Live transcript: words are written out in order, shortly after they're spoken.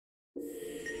So,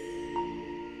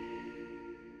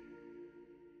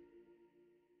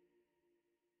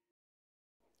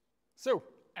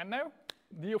 and now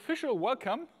the official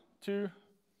welcome to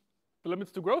the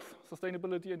Limits to Growth,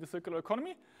 Sustainability and the Circular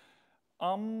Economy.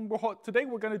 Today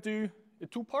we're going to do a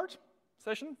two-part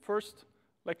session. First,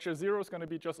 lecture 0 is going to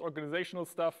be just organizational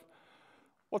stuff.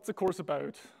 What's the course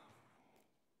about?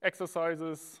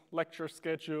 Exercises, lecture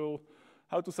schedule,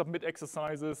 how to submit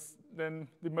exercises. Then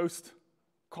the most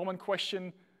common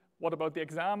question, what about the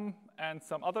exam, and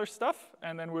some other stuff.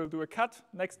 And then we'll do a cut.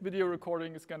 Next video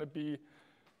recording is going to be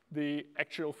the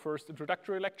actual first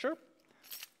introductory lecture.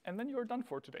 And then you're done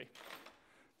for today.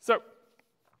 So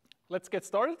let's get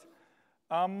started.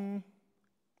 One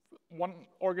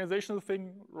organizational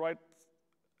thing right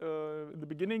in the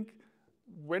beginning.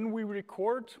 When we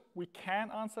record, we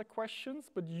can answer questions,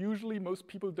 but usually most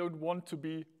people don't want to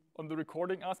be on the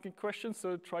recording asking questions,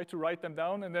 so try to write them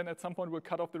down, and then at some point we'll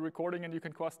cut off the recording and you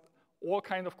can ask all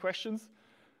kinds of questions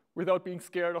without being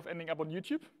scared of ending up on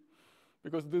YouTube,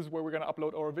 because this is where we're going to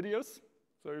upload our videos.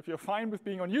 So if you're fine with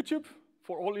being on YouTube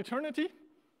for all eternity,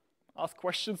 ask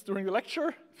questions during the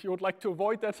lecture. If you would like to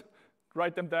avoid that,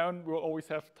 write them down. We'll always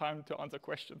have time to answer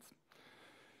questions.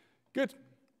 Good.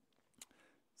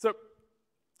 So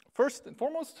first and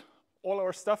foremost, all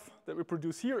our stuff that we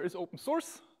produce here is open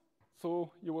source.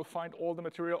 So you will find all the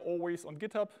material always on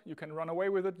GitHub. You can run away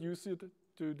with it, use it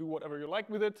to do whatever you like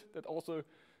with it. That also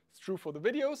is true for the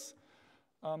videos.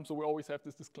 So we always have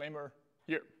this disclaimer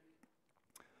here.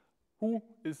 Who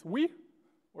is we,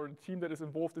 or the team that is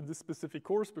involved in this specific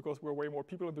course, because we're way more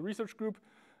people in the research group,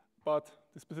 but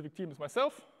the specific team is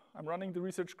myself. I'm running the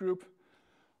research group.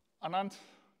 Anand,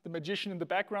 the magician in the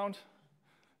background.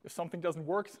 If something doesn't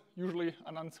work, usually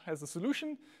Anand has a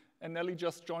solution, and Nelly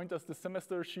just joined us this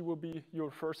semester. She will be your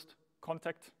first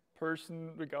contact person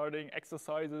regarding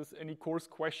exercises, any course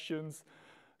questions.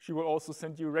 She will also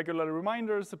send you regular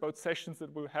reminders about sessions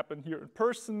that will happen here in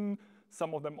person,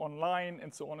 some of them online,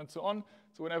 and so on and so on.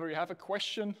 So whenever you have a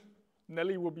question,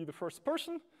 Nelly will be the first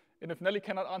person, and if Nelly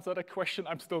cannot answer that question,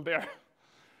 I'm still there.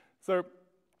 So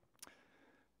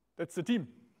that's the team.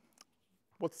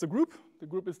 What's the group? The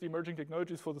group is the Emerging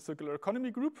Technologies for the Circular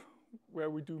Economy group, where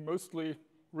we do mostly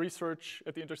research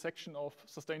at the intersection of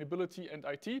sustainability and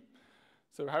IT.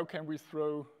 So how can we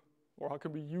how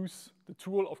can we use the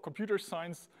tool of computer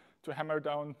science to hammer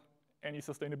down any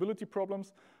sustainability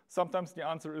problems? Sometimes the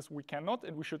answer is we cannot,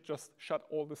 and we should just shut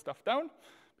all this stuff down,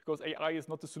 because AI is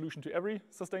not the solution to every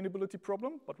sustainability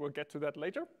problem, but we'll get to that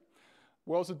later.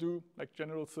 We also do like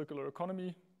general circular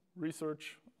economy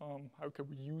research. How can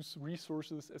we use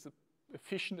resources as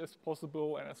efficient as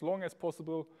possible and as long as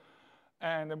possible?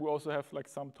 And then we also have like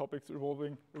some topics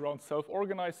revolving around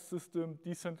self-organized system,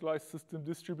 decentralized system,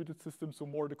 distributed system, so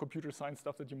more the computer science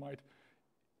stuff that you might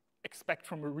expect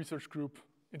from a research group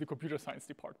in the computer science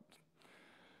department.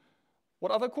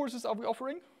 What other courses are we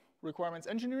offering? Requirements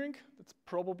engineering. That's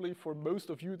probably for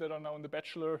most of you that are now in the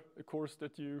bachelor, a course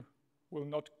that you will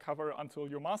not cover until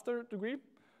your master degree,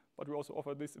 but we also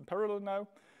offer this in parallel now.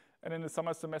 And in the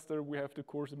summer semester, we have the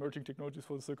course Emerging Technologies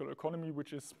for the Circular Economy,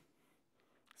 which is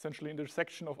essentially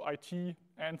intersection of IT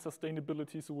and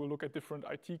sustainability. So we'll look at different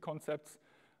IT concepts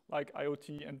like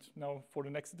IoT, and now for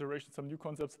the next iteration, some new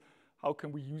concepts. How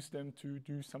can we use them to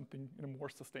do something in a more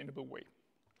sustainable way?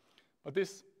 But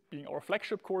this being our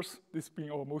flagship course, this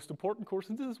being our most important course,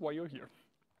 and this is why you're here.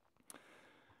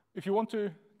 If you want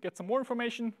to get some more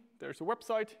information, there's a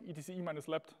website,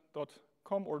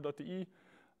 etce-lab.com or .de.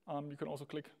 You can also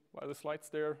click via the slides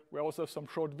there. We also have some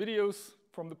short videos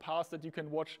from the past that you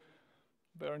can watch.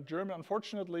 They're in German,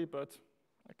 unfortunately, but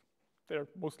they're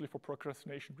mostly for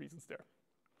procrastination reasons there.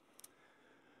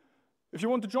 If you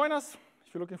want to join us,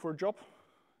 if you're looking for a job,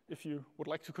 if you would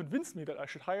like to convince me that I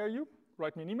should hire you,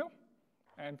 write me an email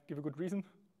and give a good reason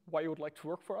why you would like to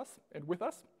work for us and with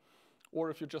us. Or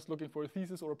if you're just looking for a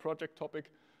thesis or a project topic,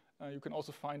 you can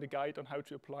also find a guide on how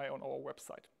to apply on our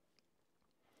website.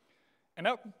 And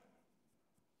now,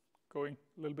 going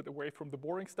a little bit away from the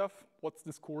boring stuff, what's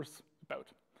this course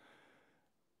about?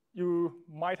 You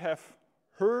might have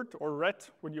heard or read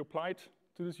when you applied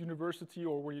to this university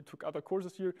or when you took other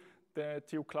courses here that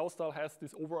TU Clausthal has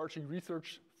this overarching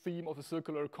research theme of a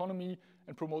circular economy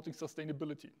and promoting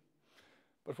sustainability.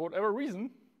 But for whatever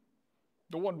reason,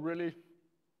 no one really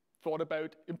thought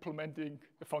about implementing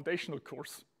a foundational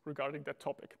course regarding that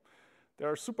topic. There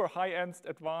are super high-end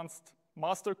advanced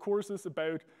master courses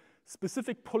about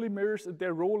specific polymers and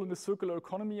their role in the circular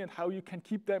economy and how you can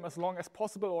keep them as long as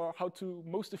possible or how to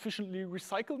most efficiently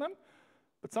recycle them.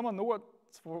 But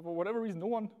for whatever reason, no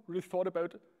one really thought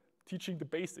about teaching the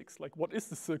basics, like what is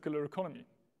the circular economy?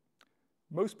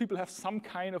 most people have some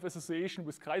kind of association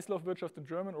with Kreislaufwirtschaft in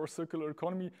German or circular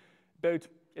economy about,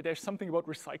 there's something about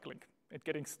recycling and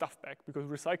getting stuff back, because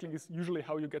recycling is usually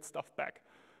how you get stuff back.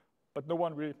 But no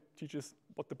one really teaches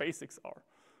what the basics are.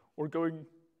 Or going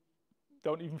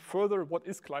down even further, what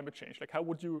is climate change? Like, how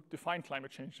would you define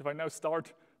climate change? If I now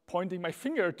start pointing my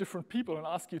finger at different people and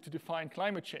ask you to define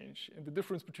climate change and the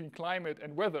difference between climate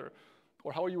and weather,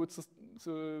 or how you would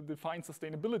define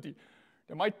sustainability,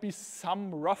 there might be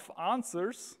some rough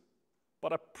answers,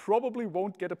 but I probably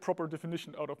won't get a proper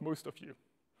definition out of most of you.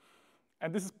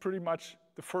 And this is pretty much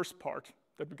the first part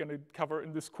that we're going to cover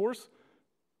in this course,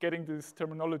 getting this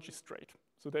terminology straight,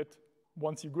 so that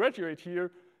once you graduate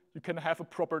here, you can have a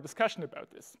proper discussion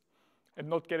about this and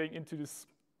not getting into this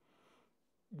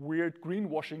weird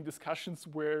greenwashing discussions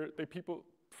where people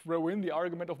throw in the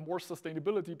argument of more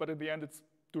sustainability, but in the end it's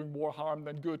doing more harm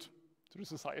than good to the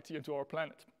society and to our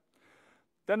planet.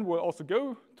 Then we'll also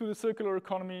go to the circular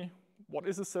economy. What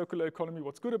is a circular economy?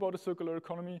 What's good about a circular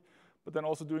economy? But then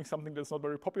also doing something that's not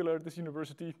very popular at this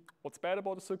university. What's bad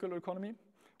about a circular economy?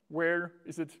 Where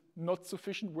is it not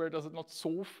sufficient? Where does it not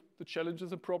solve the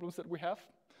challenges and problems that we have?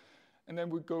 And then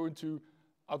we go into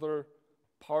other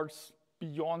parts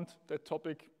beyond that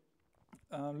topic,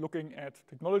 looking at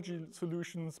technology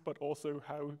solutions, but also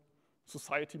how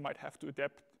society might have to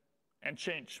adapt and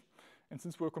change. And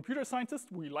since we're computer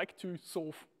scientists, we like to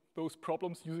solve those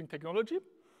problems using technology,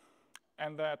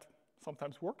 and that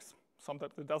sometimes works,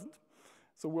 sometimes it doesn't.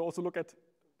 So we'll also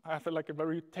have like a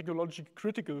very technology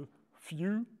critical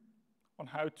view on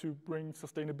how to bring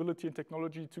sustainability and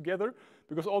technology together,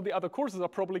 because all the other courses are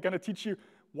probably going to teach you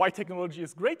why technology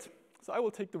is great. So I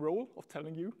will take the role of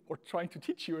telling you, or trying to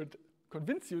teach you and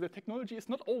convince you that technology is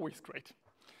not always great.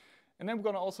 And then we're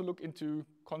going to also look into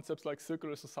concepts like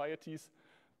circular societies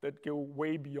that go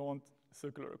way beyond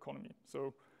circular economy.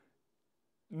 So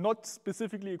not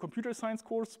specifically a computer science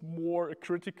course, more a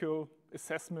critical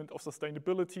assessment of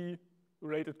sustainability,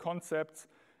 related concepts,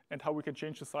 and how we can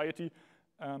change society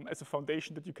as a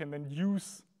foundation that you can then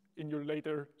use in your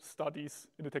later studies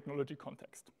in the technology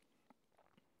context.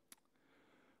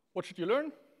 What should you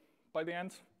learn by the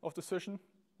end of the session?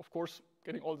 Of course,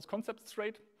 getting all these concepts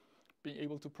straight, being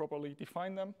able to properly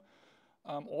define them,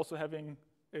 also having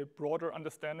a broader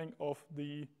understanding of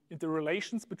the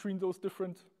interrelations between those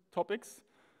different topics.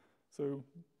 So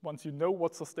once you know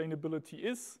what sustainability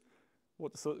is,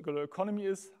 what the circular economy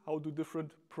is, how do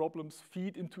different problems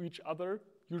feed into each other?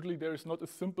 Usually there is not a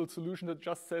simple solution that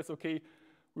just says, okay,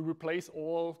 we replace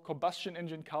all combustion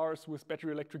engine cars with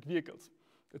battery electric vehicles.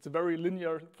 It's a very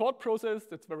linear thought process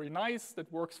that's very nice,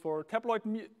 that works for tabloid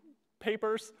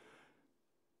papers,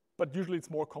 but usually it's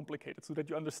more complicated so that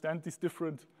you understand these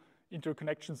different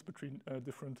interconnections between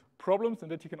different problems,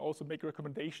 and that you can also make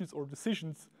recommendations or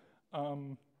decisions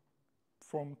from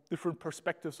different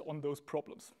perspectives on those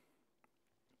problems.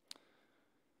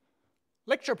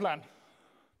 Lecture plan.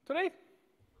 Today,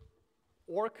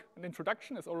 org and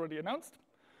introduction is already announced.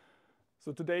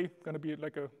 So today, going to be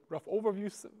like a rough overview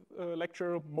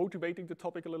lecture, motivating the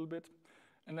topic a little bit.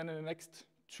 And then in the next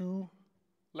 2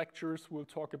 lectures, we'll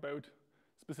talk about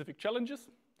specific challenges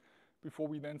before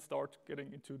we then start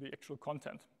getting into the actual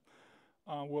content.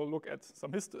 We'll look at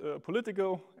some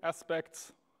political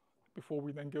aspects before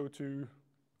we then go to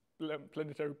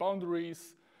planetary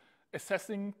boundaries,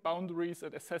 assessing boundaries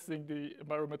and assessing the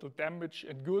environmental damage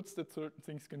and goods that certain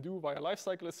things can do via life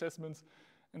cycle assessments.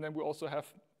 And then we also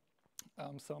have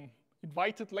some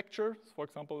invited lectures. For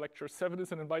example, lecture 7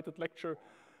 is an invited lecture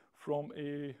from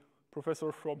a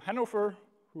professor from Hanover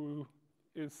who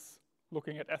is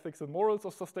looking at ethics and morals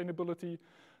of sustainability.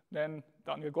 Then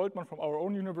Daniel Goldman from our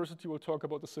own university will talk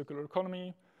about the circular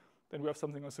economy. Then we have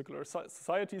something on circular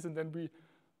societies, and then we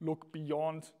look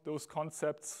beyond those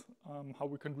concepts, how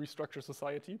we can restructure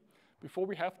society, before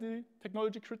we have the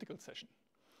technology critical session.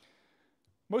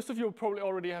 Most of you probably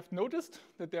already have noticed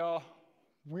that there are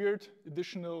weird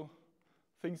additional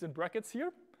things in brackets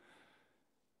here.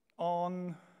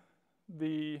 On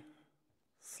the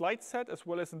slide set, as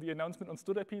well as in the announcement on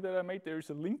StudIP that I made, there is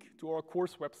a link to our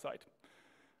course website.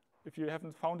 If you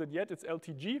haven't found it yet, it's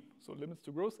LTG, so limits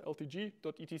to growth,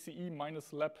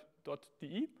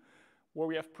 ltg.etce-lab.de, where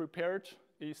we have prepared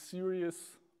a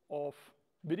series of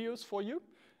videos for you,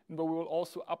 and where we will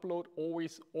also upload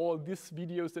always all these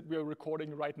videos that we are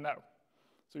recording right now.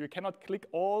 So you cannot click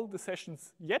all the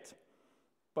sessions yet,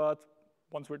 but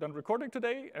once we're done recording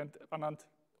today and Anand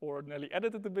or Nelly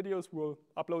edited the videos, we'll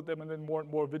upload them, and then more and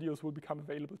more videos will become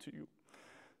available to you.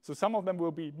 So some of them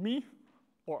will be me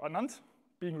or Anand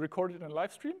being recorded in a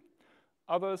live stream.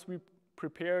 Others we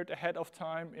prepared ahead of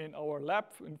time in our lab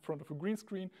in front of a green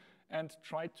screen, and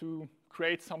try to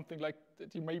create something like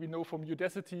that you maybe know from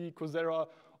Udacity, Coursera,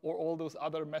 or all those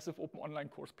other massive open online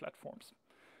course platforms.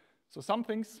 So some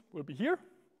things will be here,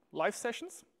 live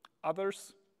sessions.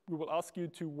 Others, we will ask you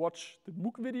to watch the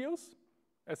MOOC videos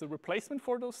as a replacement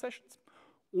for those sessions,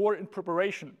 or in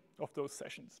preparation of those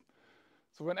sessions.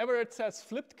 So whenever it says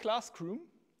flipped classroom,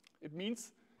 it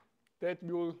means that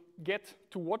you will get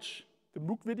to watch the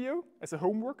MOOC video as a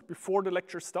homework before the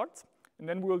lecture starts, and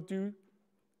then we'll do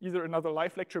either another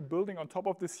live lecture building on top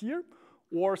of this here,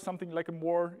 or something like a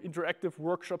more interactive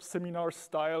workshop seminar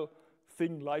style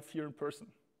thing live here in person.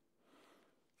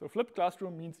 So flipped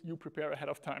classroom means you prepare ahead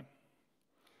of time.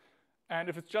 And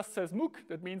if it just says MOOC,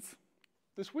 that means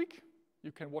this week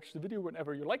you can watch the video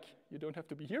whenever you like. You don't have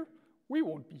to be here. We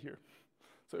won't be here.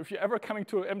 So if you're ever coming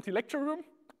to an empty lecture room,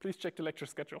 please check the lecture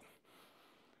schedule.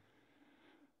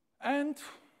 And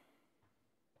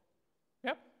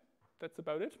yeah, that's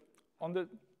about it. You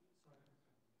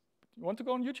want to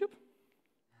go on YouTube?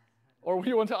 Or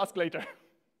you want to ask later?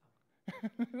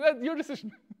 That's your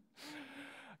decision.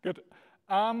 Good.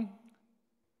 12th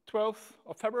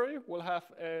of February, we'll have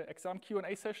an exam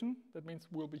Q&A session. That means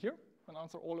we'll be here and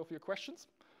answer all of your questions,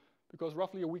 because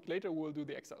roughly a week later, we'll do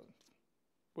the exams.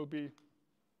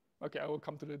 Okay, I will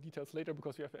come to the details later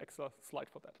because we have an extra slide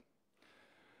for that.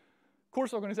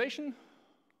 Course organization,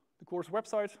 the course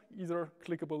website, either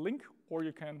clickable link, or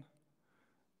you can,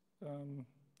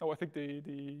 I think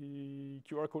the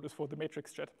QR code is for the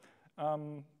matrix chat.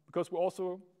 Because we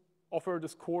also offer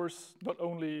this course not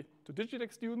only to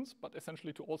Digitech students, but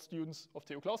essentially to all students of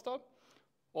TU Clausthal,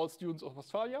 all students of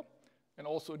Westphalia, and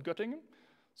also in Göttingen.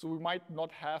 So we might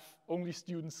not have only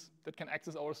students that can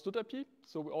access our StudIP,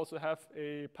 so we also have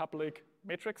a public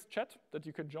matrix chat that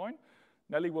you can join.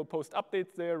 Nelly will post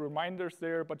updates there, reminders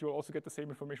there, but you'll also get the same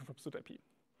information from StudIP.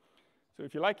 So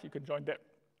if you like, you can join there.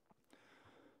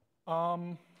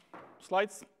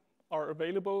 Slides are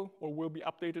available or will be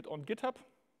updated on GitHub.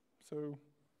 So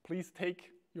please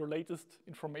take your latest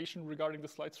information regarding the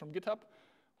slides from GitHub.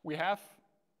 We have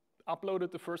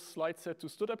uploaded the first slide set to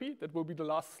StudIP. That will be the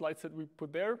last slide set we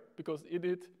put there, because in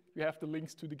it, you have the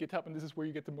links to the GitHub, and this is where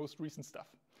you get the most recent stuff.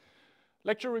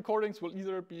 Lecture recordings will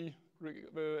either be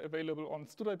available on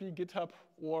StudIP, GitHub,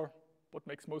 or what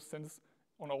makes most sense,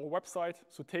 on our website.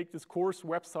 So take this course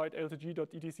website,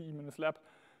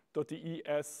 ltg.etce-lab.de,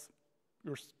 as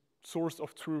your source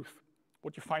of truth.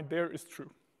 What you find there is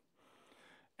true.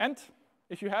 And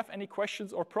if you have any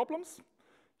questions or problems,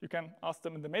 you can ask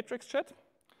them in the matrix chat,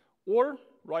 or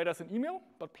write us an email,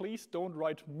 but please don't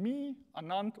write me,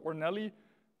 Anand, or Nelly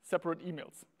separate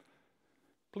emails.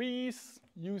 Please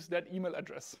use that email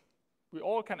address. We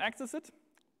all can access it.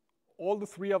 All the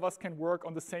three of us can work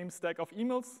on the same stack of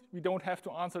emails. We don't have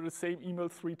to answer the same email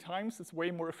 3 times. It's way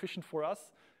more efficient for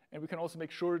us. And we can also make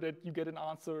sure that you get an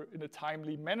answer in a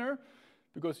timely manner,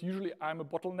 because usually I'm a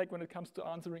bottleneck when it comes to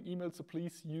answering emails, so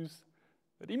please use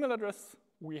that email address.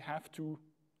 We have to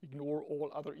ignore all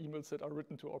other emails that are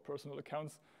written to our personal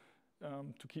accounts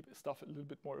to keep stuff a little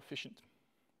bit more efficient.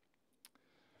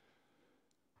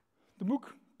 The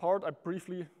MOOC part I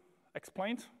briefly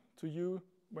explained to you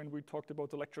when we talked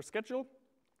about the lecture schedule.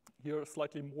 Here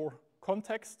slightly more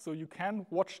context, so you can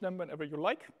watch them whenever you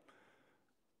like.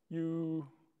 You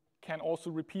can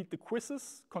also repeat the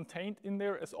quizzes contained in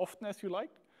there as often as you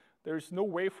like. There is no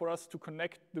way for us to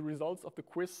connect the results of the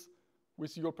quiz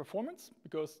with your performance,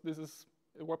 because this is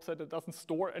a website that doesn't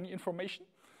store any information.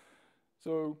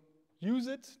 So use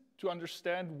it to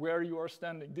understand where you are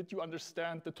standing. Did you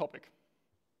understand the topic?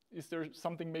 Is there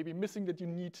something maybe missing that you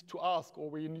need to ask, or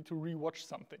where you need to re-watch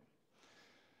something?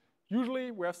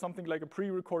 Usually we have something like a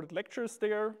pre-recorded lectures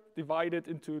there, divided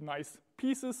into nice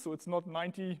pieces, so it's not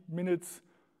 90 minutes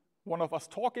one of us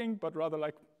talking, but rather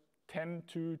like 10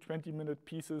 to 20-minute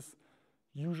pieces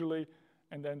usually,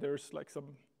 and then there's like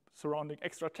some surrounding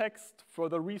extra text,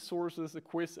 further resources, a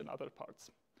quiz, and other parts.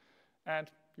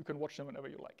 And you can watch them whenever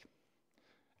you like.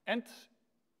 And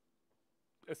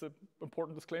as an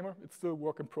important disclaimer, it's still a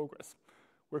work in progress.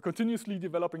 We're continuously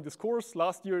developing this course.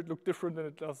 Last year it looked different than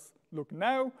it does look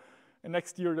now, and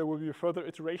next year there will be a further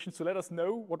iteration, so let us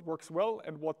know what works well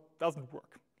and what doesn't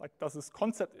work. Like, does this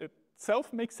concept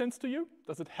itself make sense to you?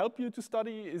 Does it help you to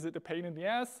study? Is it a pain in the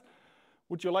ass?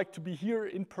 Would you like to be here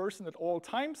in person at all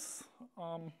times?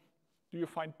 Do you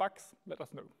find bugs? Let us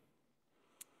know.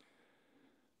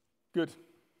 Good.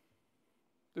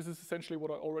 This is essentially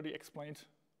what I already explained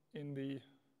in the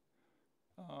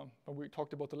when we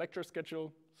talked about the lecture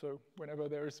schedule. So whenever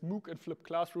there is MOOC and flipped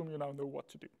classroom, you now know what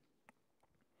to do.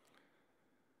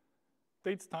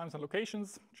 Dates, times, and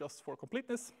locations, just for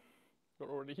completeness. You're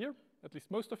already here, at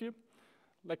least most of you.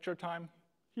 Lecture time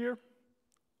here.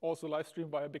 Also live stream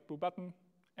via Big Blue Button.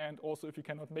 And also, if you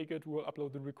cannot make it, we'll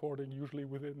upload the recording usually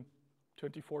within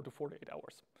 24 to 48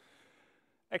 hours.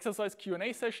 Exercise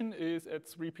Q&A session is at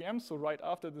 3 p.m., so right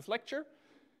after this lecture.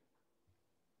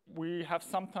 We have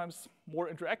sometimes more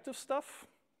interactive stuff.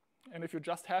 And if you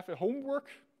just have a homework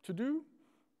to do,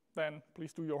 then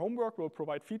please do your homework. We'll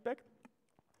provide feedback.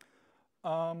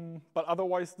 But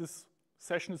otherwise, this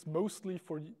session is mostly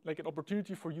for like an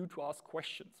opportunity for you to ask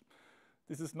questions.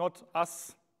 This is not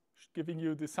us giving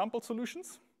you the sample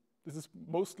solutions. This is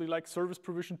mostly like service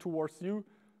provision towards you.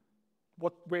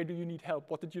 Where do you need help?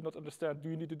 What did you not understand? Do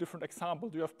you need a different example?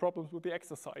 Do you have problems with the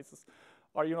exercises?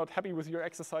 Are you not happy with your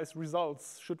exercise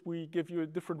results? Should we give you a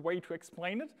different way to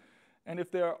explain it? And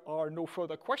if there are no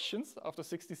further questions after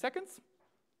 60 seconds,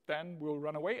 then we'll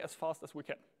run away as fast as we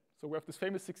can. So we have this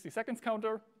famous 60 seconds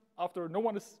counter. After no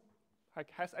one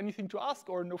has anything to ask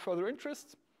or no further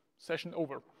interest, session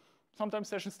over. Sometimes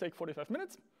sessions take 45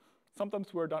 minutes.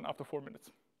 Sometimes we're done after 4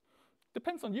 minutes.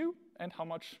 Depends on you and how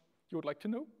much you would like to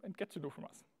know and get to know from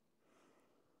us.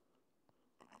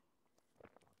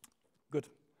 Good.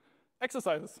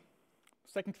 Exercises.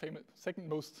 Second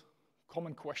most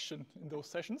common question in those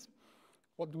sessions.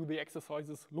 What do the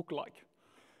exercises look like?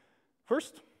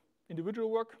 First, individual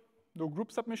work, no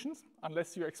group submissions,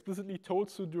 unless you're explicitly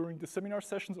told so during the seminar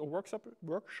sessions or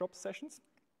workshop sessions.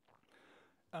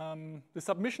 The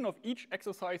submission of each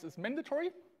exercise is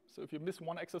mandatory. So if you miss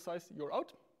one exercise, you're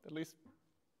out, at least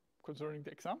concerning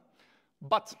the exam.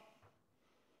 But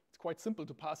it's quite simple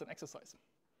to pass an exercise.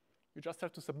 You just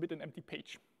have to submit an empty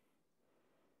page.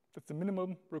 That's the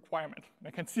minimum requirement. And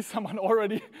I can see someone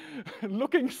already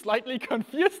looking slightly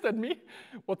confused at me.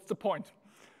 What's the point?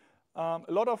 A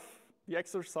lot of the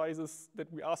exercises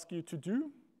that we ask you to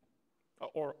do,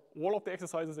 or all of the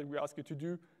exercises that we ask you to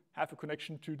do, have a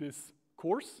connection to this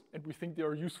course, and we think they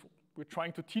are useful. We're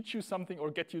trying to teach you something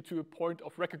or get you to a point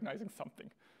of recognizing something.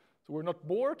 So we're not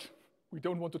bored. We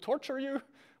don't want to torture you.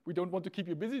 We don't want to keep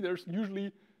you busy. There's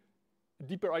usually a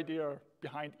deeper idea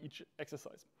behind each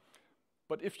exercise.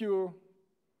 But if you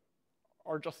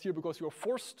are just here because you're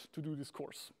forced to do this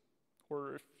course,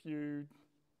 or if you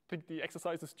think the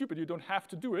exercise is stupid, you don't have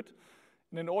to do it.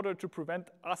 And in order to prevent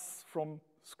us from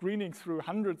screening through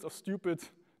hundreds of stupid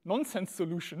nonsense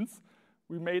solutions,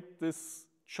 we made this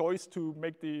choice to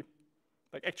make the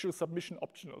actual submission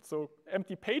optional. So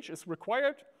empty page is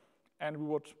required, and we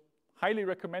would highly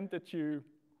recommend that you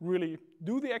really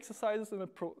do the exercises and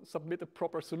submit a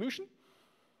proper solution.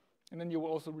 And then you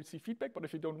will also receive feedback. But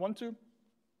if you don't want to,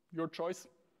 your choice,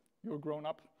 you're grown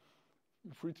up.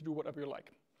 You're free to do whatever you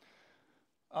like.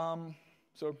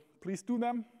 So please do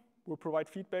them. We'll provide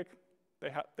feedback.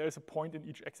 There's a point in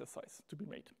each exercise to be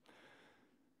made.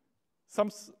 Some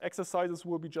exercises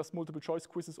will be just multiple choice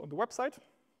quizzes on the website.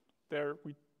 There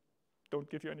we don't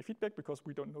give you any feedback because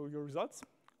we don't know your results.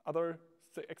 Other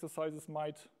exercises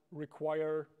might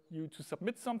require you to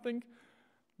submit something.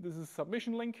 This is a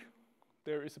submission link.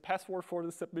 There is a password for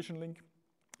the submission link.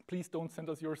 Please don't send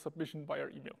us your submission via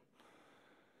email.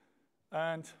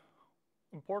 And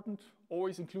important,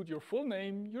 always include your full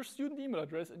name, your student email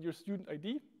address, and your student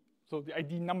ID. So the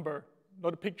ID number,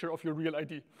 not a picture of your real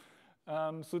ID.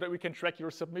 So that we can track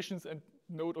your submissions and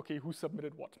note, okay, who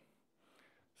submitted what.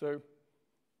 So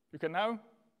you can now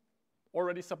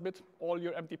already submit all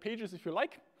your empty pages if you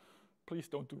like. Please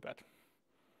don't do that.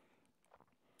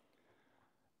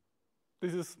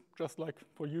 This is just like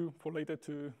for you, for later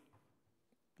to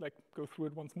go through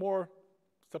it once more.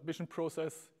 Submission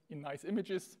process in nice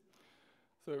images.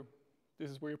 So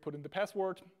this is where you put in the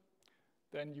password.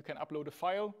 Then you can upload a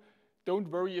file. Don't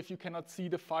worry if you cannot see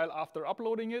the file after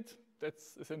uploading it.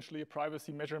 That's essentially a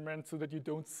privacy measurement so that you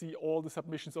don't see all the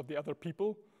submissions of the other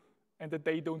people and that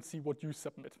they don't see what you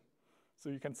submit. So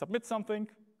you can submit something,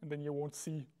 and then you won't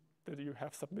see that you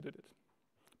have submitted it.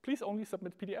 Please only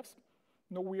submit PDFs.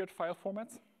 No weird file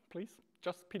formats, please.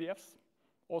 Just PDFs.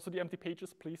 Also the empty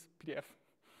pages, please, PDF.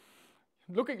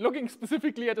 Looking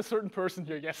specifically at a certain person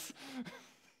here, yes.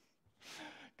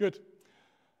 Good.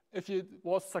 If it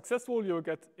was successful, you'll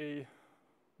get a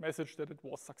message that it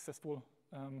was successful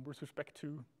with respect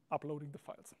to uploading the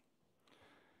files.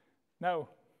 Now,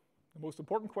 the most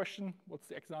important question, what's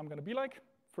the exam going to be like?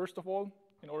 First of all,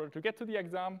 in order to get to the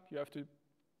exam, you have to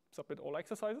submit all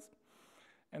exercises.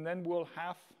 And then we'll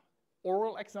have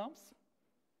oral exams,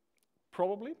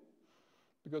 probably,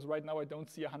 because right now I don't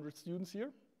see 100 students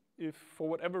here. If for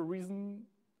whatever reason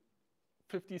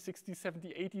 50, 60,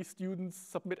 70, 80 students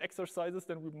submit exercises,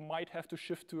 then we might have to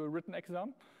shift to a written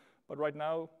exam. But right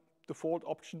now, the default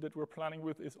option that we're planning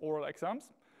with is oral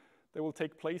exams. They will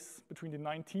take place between the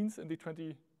 19th and the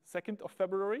 22nd of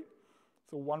February.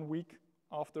 so 1 week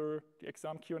after the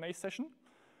exam Q&A session.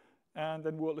 And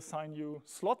then we'll assign you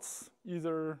slots,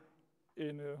 either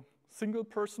in a single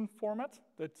person format,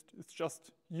 that it's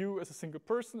just you as a single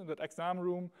person in that exam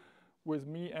room with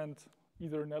me and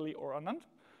either Nelly or Anand.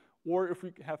 Or if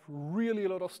we have really a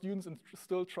lot of students and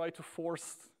still try to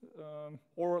force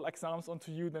oral exams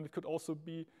onto you, then it could also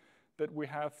be that we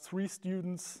have 3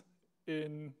 students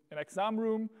in an exam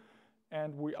room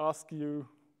and we ask you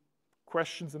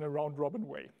questions in a round-robin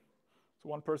way. So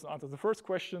one person answers the first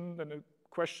question, then a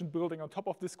question building on top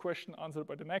of this question answered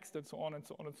by the next, and so on and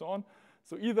so on and so on.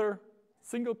 So either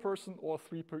single person or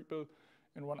 3 people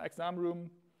in one exam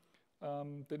room.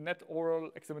 The net oral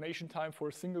examination time for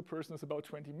a single person is about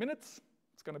 20 minutes.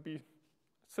 It's going to be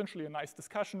essentially a nice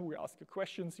discussion. We ask you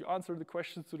questions, you answer the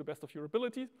questions to the best of your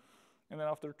ability, and then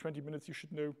after 20 minutes you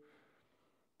should know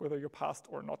whether you're passed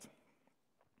or not.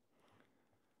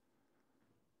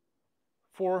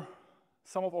 For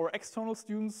some of our external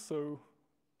students, so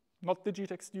not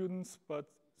Digitech students, but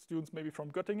students maybe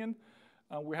from Göttingen,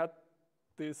 we had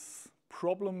this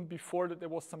problem before that there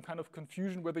was some kind of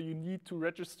confusion whether you need to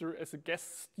register as a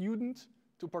guest student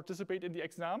to participate in the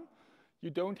exam. You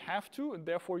don't have to, and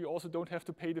therefore you also don't have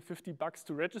to pay the $50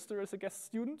 to register as a guest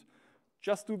student.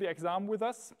 Just do the exam with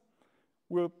us.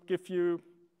 We'll give you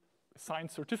a signed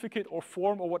certificate or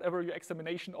form or whatever your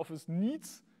examination office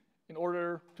needs in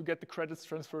order to get the credits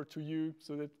transferred to you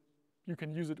so that you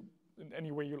can use it in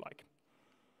any way you like.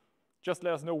 Just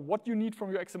let us know what you need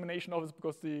from your examination office,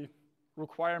 because the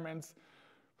requirements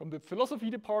from the philosophy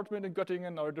department in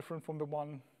Göttingen are different from the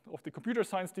one of the computer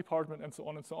science department, and so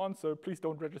on and so on. So please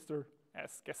don't register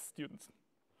as guest students.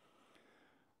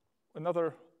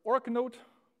 Another org note,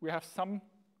 we have some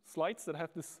slides that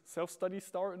have this self-study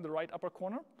star in the right upper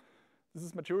corner. This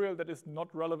is material that is not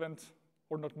relevant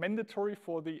or not mandatory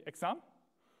for the exam,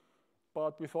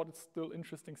 but we thought it's still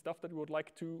interesting stuff that we would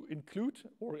like to include,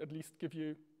 or at least give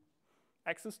you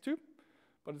access to,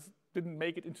 but it didn't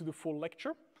make it into the full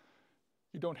lecture.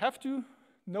 You don't have to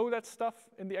know that stuff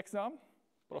in the exam,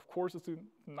 but of course it's a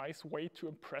nice way to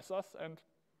impress us and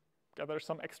gather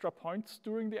some extra points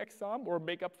during the exam or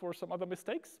make up for some other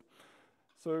mistakes.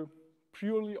 So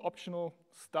purely optional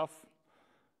stuff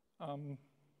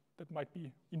that might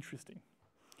be interesting.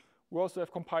 We also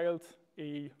have compiled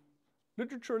a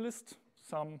literature list,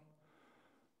 some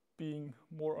being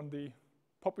more on the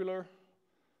popular,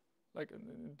 like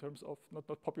in terms of, not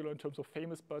popular in terms of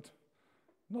famous, but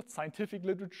not scientific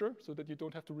literature, so that you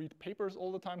don't have to read papers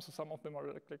all the time. So some of them are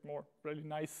like more really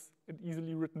nice and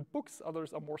easily written books.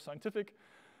 Others are more scientific,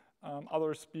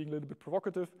 others being a little bit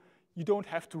provocative. You don't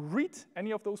have to read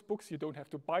any of those books. You don't have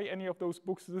to buy any of those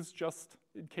books. This is just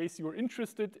in case you're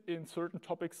interested in certain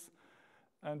topics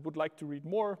and would like to read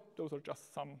more. Those are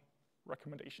just some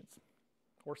recommendations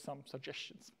or some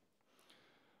suggestions.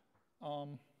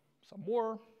 Some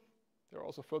more. There are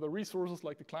also further resources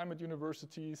like the climate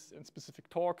universities and specific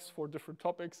talks for different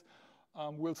topics.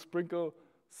 We'll sprinkle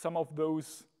some of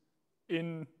those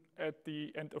in at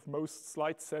the end of most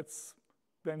slide sets,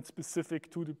 then specific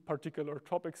to the particular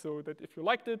topic, so that if you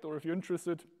liked it or if you're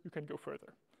interested, you can go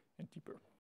further and deeper.